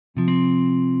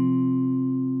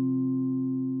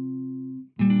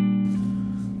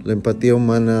La empatía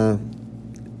humana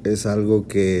es algo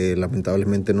que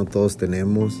lamentablemente no todos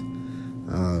tenemos.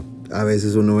 A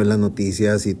veces uno ve las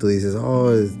noticias y tú dices,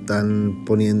 están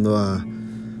poniendo a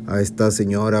esta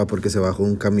señora porque se bajó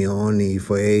un camión y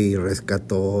fue y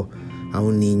rescató a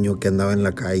un niño que andaba en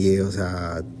la calle. O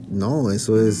sea, no,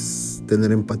 eso es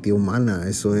tener empatía humana,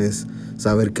 eso es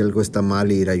saber que algo está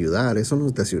mal e ir a ayudar. Eso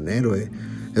no te hace un héroe,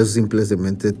 eso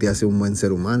simplemente te hace un buen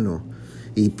ser humano.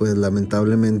 Y pues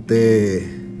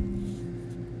lamentablemente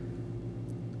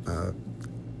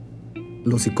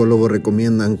los psicólogos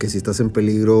recomiendan que si estás en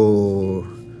peligro o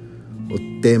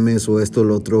temes o esto o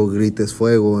lo otro, grites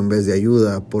fuego en vez de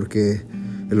ayuda, porque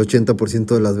el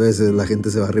 80% de las veces la gente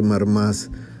se va a arrimar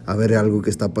más a ver algo que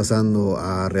está pasando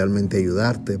a realmente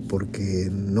ayudarte,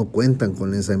 porque no cuentan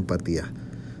con esa empatía.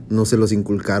 No se los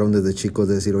inculcaron desde chicos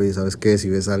de decir, oye, ¿sabes qué? Si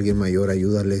ves a alguien mayor,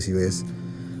 ayúdale. Si ves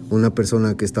una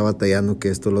persona que está batallando, que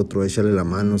esto o lo otro, échale la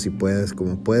mano si puedes,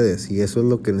 como puedes. Y eso es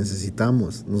lo que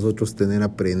necesitamos nosotros,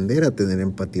 aprender a tener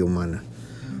empatía humana.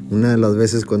 Una de las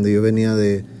veces cuando yo venía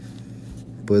de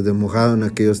mojado en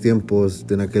aquellos tiempos,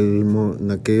 en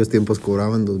aquellos tiempos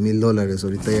cobraban $2,000,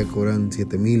 ahorita ya cobran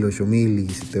 7,000, 8,000, y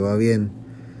si te va bien,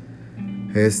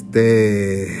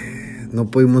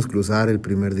 no pudimos cruzar el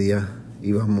primer día.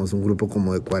 Íbamos un grupo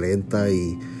como de 40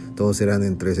 y todos eran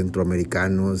entre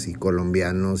centroamericanos y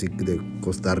colombianos y de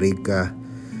Costa Rica.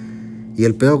 Y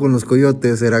el pedo con los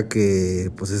coyotes era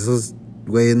que pues esos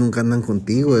güeyes nunca andan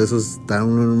contigo, esos están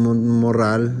un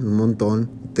morral, un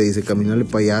montón. Te dice camínale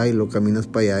para allá y lo caminas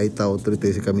para allá, y está otro y te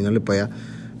dice camínale para allá,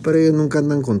 pero ellos nunca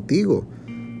andan contigo.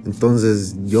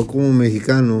 Entonces yo como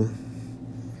mexicano,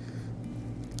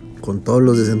 con todos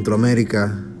los de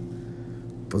Centroamérica,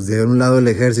 pues de un lado el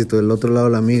ejército, del otro lado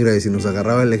la migra, y si nos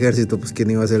agarraba el ejército, pues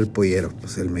 ¿quién iba a ser el pollero?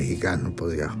 Pues el mexicano,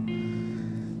 pues ya.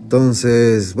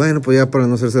 Entonces, bueno, pues ya para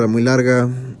no hacérsela muy larga,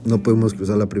 no pudimos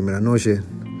cruzar la primera noche.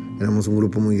 Éramos un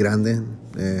grupo muy grande,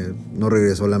 no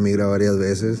regresó la migra varias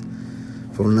veces.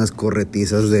 Fueron unas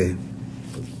corretizas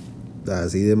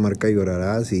así de marca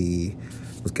Llorarás, y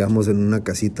nos quedamos en una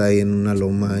casita ahí en una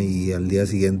loma, y al día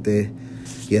siguiente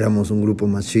y éramos un grupo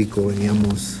más chico,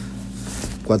 veníamos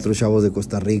 4 chavos de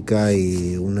Costa Rica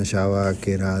y una chava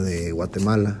que era de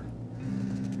Guatemala.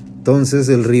 Entonces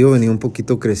el río venía un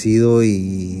poquito crecido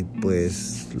y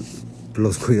pues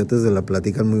los coyotes de la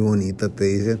platican muy bonita, te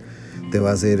dicen, te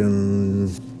vas a ir en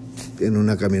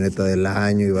una camioneta del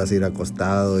año y vas a ir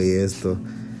acostado y esto.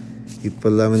 Y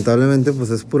pues lamentablemente pues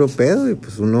es puro pedo, y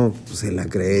pues uno pues, se la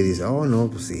cree y dice, no,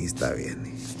 pues sí, está bien.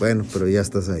 Y bueno, pero ya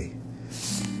estás ahí.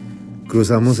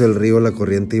 Cruzamos el río, la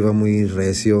corriente iba muy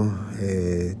recio.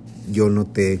 Yo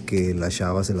noté que la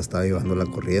chava se la estaba llevando la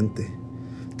corriente.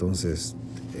 Entonces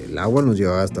el agua nos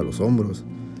llevaba hasta los hombros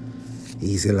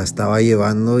y se la estaba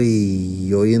llevando, y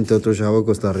yo y entre otro chavo de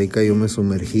Costa Rica yo me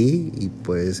sumergí y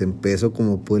pues empezó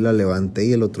como pude, la levanté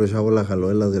y el otro chavo la jaló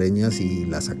de las greñas y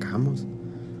la sacamos.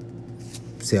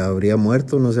 ¿Se habría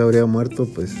muerto o no se habría muerto?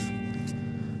 Pues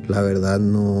la verdad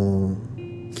no,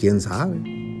 quién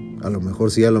sabe. A lo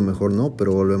mejor sí, a lo mejor no,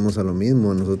 pero volvemos a lo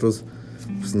mismo. Nosotros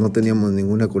pues no teníamos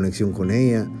ninguna conexión con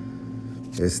ella.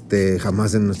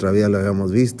 Jamás en nuestra vida la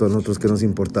habíamos visto. A nosotros que nos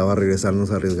importaba regresarnos,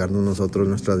 arriesgarnos nosotros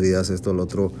nuestras vidas, esto, lo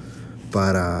otro,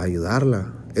 para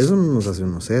ayudarla. Eso no nos hace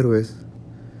unos héroes.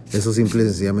 Eso simple y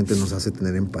sencillamente nos hace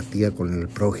tener empatía con el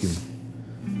prójimo.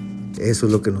 Eso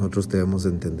es lo que nosotros debemos de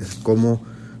entender. Cómo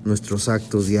nuestros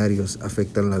actos diarios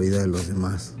afectan la vida de los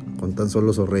demás. Con tan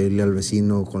solo sonreírle al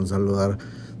vecino, con saludar,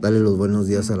 darle los buenos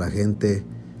días a la gente.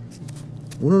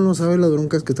 Uno no sabe las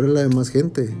broncas que trae la demás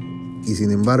gente. Y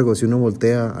sin embargo, si uno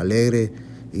voltea alegre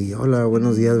y hola,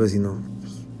 buenos días, vecino,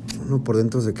 pues uno por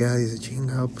dentro se queda y dice,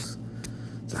 chinga, pues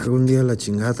salgo un día a la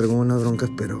chingada, traigo unas broncas,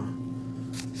 pero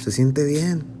se siente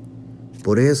bien.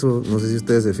 Por eso, no sé si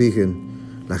ustedes se fijen,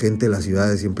 la gente de las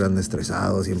ciudades siempre anda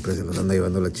estresados, siempre se los anda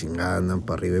llevando la chingada, andan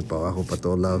para arriba y para abajo, para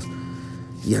todos lados.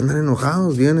 Y andan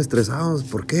enojados, bien estresados.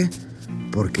 ¿Por qué?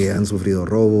 Porque han sufrido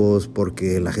robos,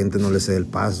 porque la gente no les cede el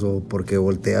paso, porque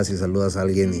volteas y saludas a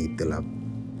alguien y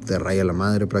te raya la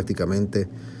madre prácticamente.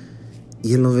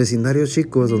 Y en los vecindarios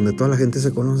chicos, donde toda la gente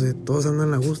se conoce, todos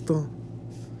andan a gusto.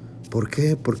 ¿Por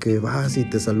qué? Porque vas y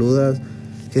te saludas,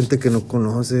 gente que no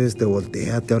conoces, te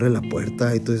voltea, te abre la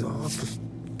puerta y tú dices, pues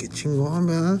qué chingón,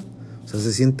 ¿verdad? O sea,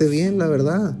 se siente bien, la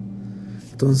verdad.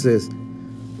 Entonces,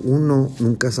 uno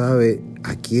nunca sabe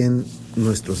a quién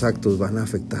nuestros actos van a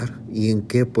afectar y en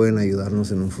qué pueden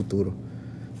ayudarnos en un futuro.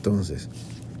 Entonces,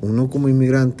 uno como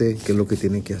inmigrante, ¿qué es lo que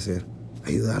tiene que hacer?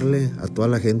 Ayudarle a toda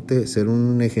la gente, ser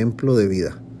un ejemplo de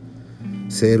vida,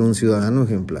 ser un ciudadano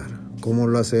ejemplar. ¿Cómo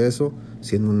lo hace eso?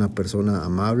 siendo una persona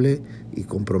amable y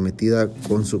comprometida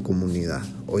con su comunidad.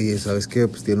 Oye, ¿sabes qué?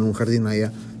 Pues tienen un jardín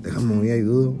allá, déjame voy y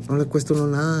ayudo, no le cuesta uno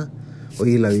nada.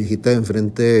 Oye, la viejita de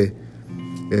enfrente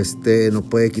no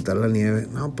puede quitar la nieve,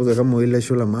 no, pues déjame voy y le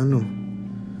echo la mano.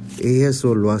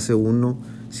 Eso lo hace uno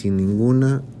sin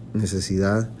ninguna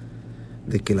necesidad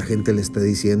de que la gente le esté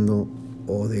diciendo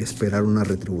o de esperar una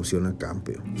retribución a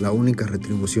cambio. La única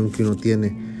retribución que uno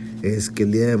tiene es que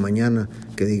el día de mañana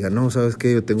que diga, no, ¿sabes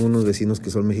qué? Yo tengo unos vecinos que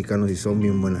son mexicanos y son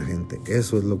bien buena gente.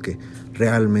 Eso es lo que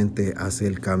realmente hace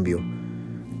el cambio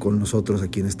con nosotros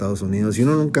aquí en Estados Unidos. Y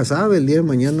uno nunca sabe, el día de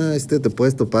mañana te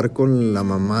puedes topar con la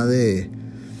mamá de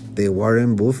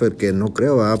Warren Buffett, que no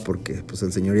creo, porque pues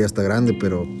el señor ya está grande,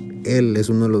 pero él es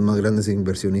uno de los más grandes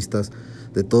inversionistas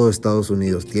de todo Estados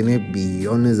Unidos. Tiene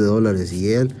billones de dólares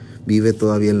y él vive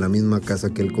todavía en la misma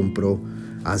casa que él compró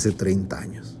hace 30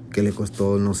 años, que le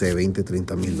costó, no sé, 20,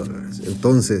 30 mil dólares.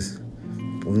 Entonces,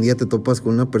 un día te topas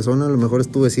con una persona, a lo mejor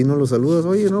es tu vecino, lo saludas,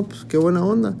 oye, no, pues qué buena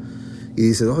onda. Y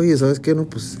dices, oye, ¿sabes qué? No,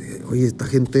 pues, oye, esta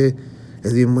gente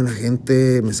es bien buena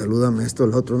gente, me saluda, esto,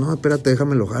 lo otro. No, espérate,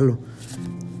 déjame lo jalo.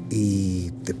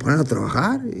 Y te ponen a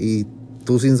trabajar y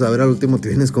tú sin saber al último te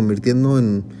vienes convirtiendo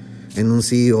en un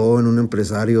CEO, en un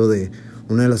empresario de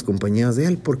una de las compañías de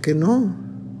él. ¿Por qué no?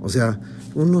 O sea,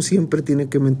 uno siempre tiene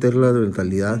que meter la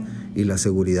mentalidad y la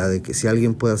seguridad de que si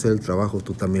alguien puede hacer el trabajo,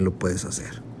 tú también lo puedes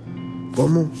hacer.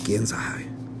 ¿Cómo? ¿Quién sabe?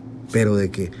 Pero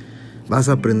de que vas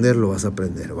a aprender, lo vas a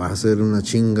aprender. Vas a hacer unas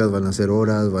chingas, van a ser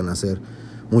horas, van a ser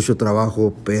mucho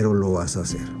trabajo, pero lo vas a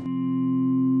hacer.